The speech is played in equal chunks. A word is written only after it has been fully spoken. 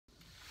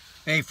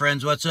Hey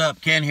friends, what's up?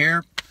 Ken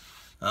here.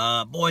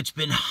 Boy, it's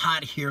been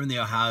hot here in the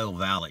Ohio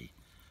Valley.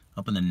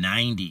 Up in the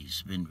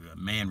 90s. Been,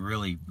 man,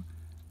 really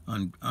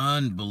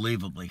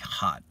unbelievably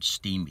hot,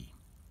 steamy.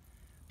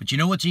 But you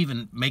know what's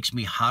even makes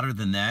me hotter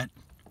than that?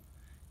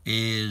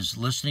 Is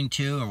listening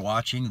to or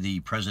watching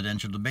the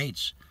presidential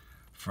debates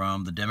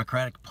from the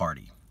Democratic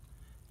Party.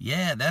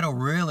 Yeah, that'll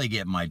really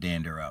get my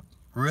dander up.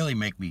 Really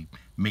make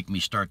me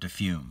start to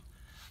fume.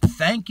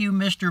 Thank you,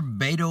 Mr.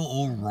 Beto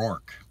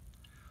O'Rourke,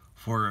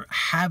 for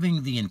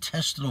having the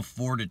intestinal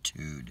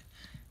fortitude,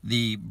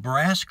 the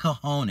brass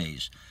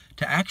cojones,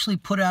 to actually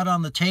put out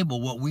on the table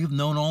what we've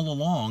known all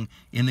along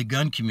in the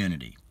gun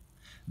community.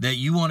 That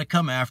you want to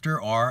come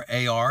after our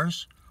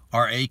ARs,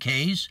 our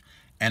AKs,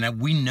 and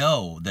we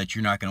know that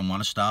you're not going to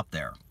want to stop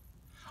there.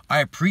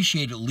 I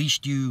appreciate at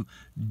least you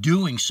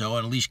doing so,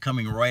 and at least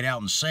coming right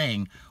out and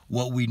saying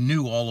what we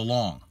knew all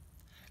along.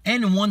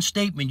 And in one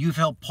statement, you've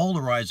helped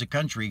polarize the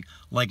country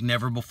like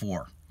never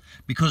before.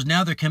 Because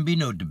now there can be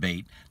no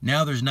debate.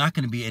 Now there's not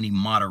going to be any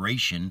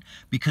moderation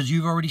because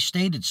you've already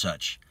stated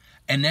such.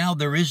 And now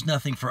there is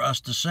nothing for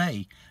us to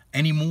say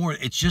anymore.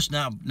 It's just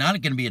now not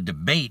going to be a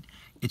debate.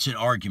 It's an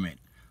argument.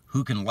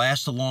 Who can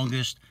last the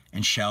longest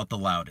and shout the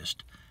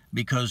loudest?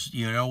 Because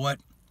you know what?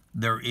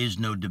 There is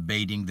no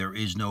debating. There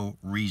is no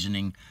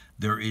reasoning.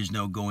 There is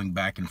no going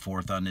back and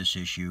forth on this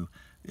issue.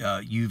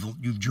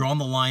 You've drawn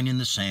the line in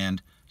the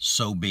sand.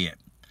 So be it.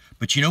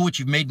 But you know what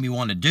you've made me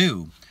want to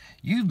do?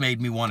 You've made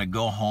me want to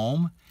go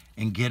home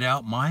and get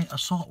out my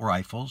assault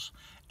rifles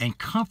and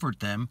comfort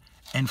them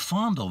and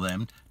fondle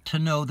them to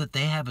know that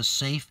they have a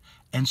safe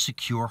and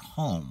secure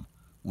home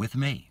with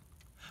me.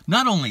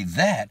 Not only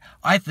that,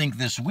 I think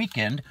this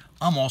weekend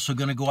I'm also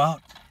going to go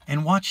out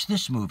and watch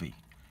this movie.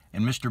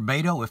 And Mr.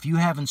 Beto, if you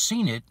haven't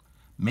seen it,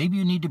 maybe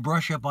you need to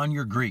brush up on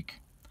your Greek,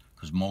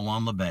 because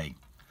Molon LeBay.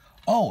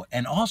 Oh,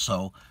 and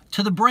also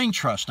to the Brain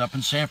Trust up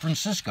in San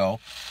Francisco,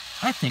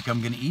 I think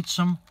I'm going to eat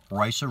some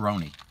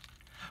rice-a-roni.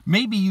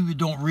 Maybe you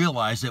don't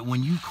realize that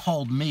when you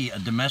called me a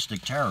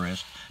domestic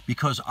terrorist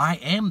because I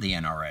am the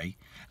NRA,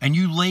 and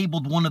you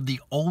labeled one of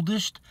the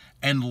oldest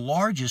and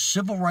largest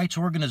civil rights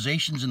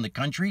organizations in the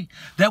country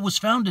that was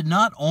founded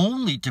not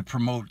only to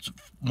promote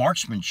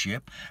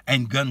marksmanship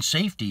and gun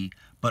safety,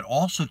 but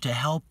also to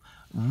help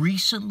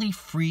recently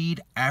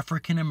freed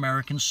African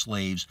American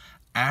slaves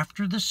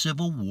after the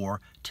Civil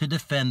War to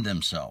defend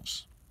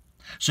themselves.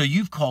 So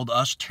you've called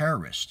us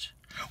terrorists,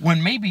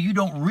 when maybe you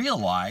don't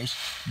realize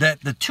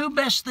that the two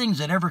best things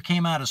that ever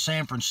came out of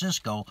San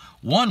Francisco,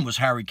 one was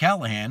Harry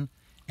Callahan,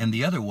 and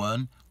the other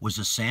one was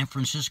a San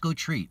Francisco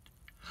treat,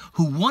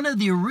 who one of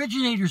the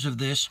originators of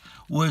this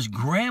was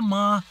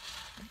Grandma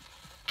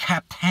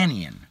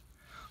Kapanian,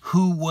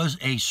 who was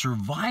a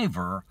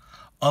survivor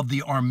of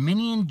the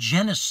Armenian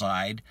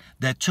genocide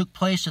that took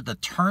place at the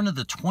turn of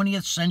the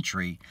 20th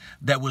century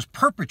that was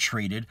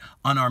perpetrated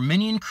on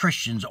Armenian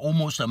Christians,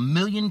 almost 1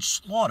 million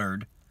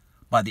slaughtered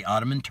by the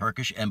Ottoman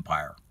Turkish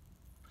Empire.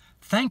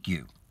 Thank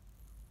you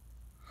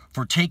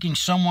for taking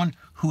someone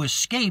who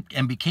escaped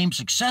and became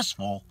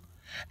successful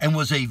and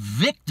was a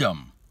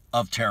victim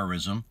of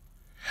terrorism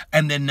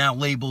and then now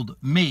labeled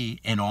me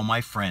and all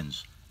my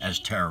friends as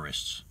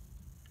terrorists.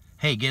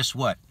 Hey, guess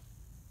what?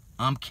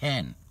 I'm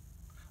Ken.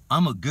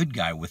 I'm a good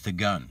guy with a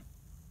gun.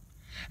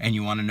 And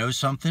you want to know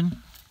something?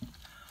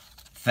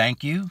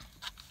 Thank you,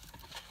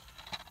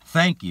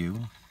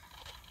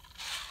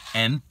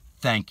 and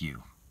thank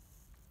you.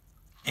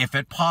 If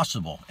it's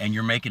possible, and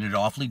you're making it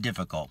awfully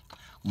difficult,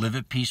 live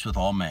at peace with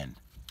all men.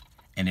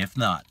 And if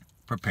not,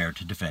 prepare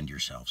to defend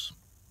yourselves.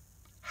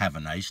 Have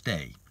a nice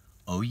day.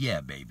 Oh yeah,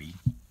 baby.